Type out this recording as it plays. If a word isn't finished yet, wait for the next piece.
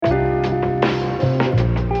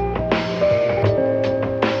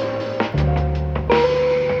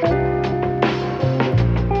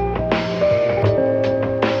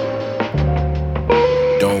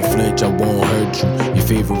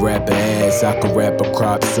rapper ass, I can rap a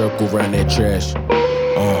crop circle around that trash.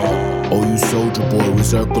 Oh, you soldier boy, we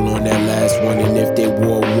circle on that last one. And if they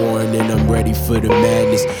war, then I'm ready for the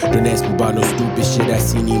madness. Don't ask me about no stupid shit, I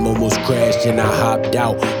seen him almost crash. And I hopped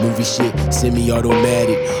out, movie shit,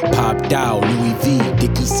 semi-automatic. Popped out, Louis V,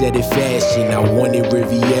 Dickie said it fashion. I wanted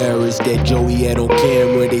Rivieras that Joey had on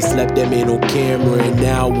camera. They slapped that man on camera, and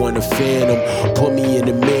now I want a phantom. Put me in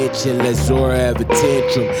the mansion, let Zora have a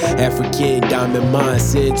tantrum. African diamond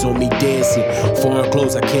mindsets on me dancing. Foreign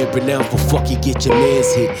clothes I can't pronounce, but fuck it, get your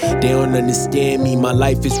mans hit. They don't understand me, my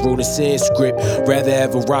life is wrote in Sanskrit. Rather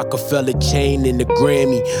have a Rockefeller chain than a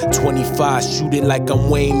Grammy. 25, shoot it like I'm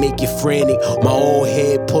Wayne, make it frantic. My old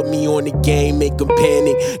head put me on the game, make him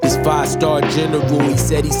panic. This 5-star general, he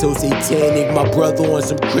said he's so satanic. My brother on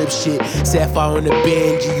some crip shit, Sapphire on the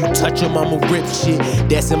Benji. You touch him, I'ma rip shit.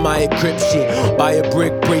 That's in my encryption. Buy a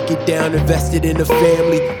brick, break it down, invest it in the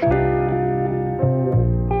family.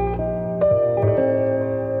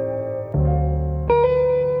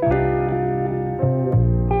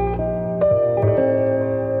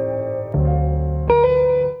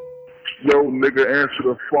 Yo, nigga, answer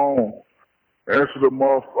the phone. Answer the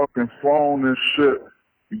motherfucking phone and shit.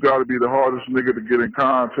 You gotta be the hardest nigga to get in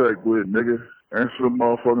contact with, nigga. Answer the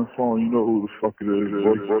motherfucking phone. You know who the fuck it is,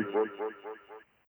 boy.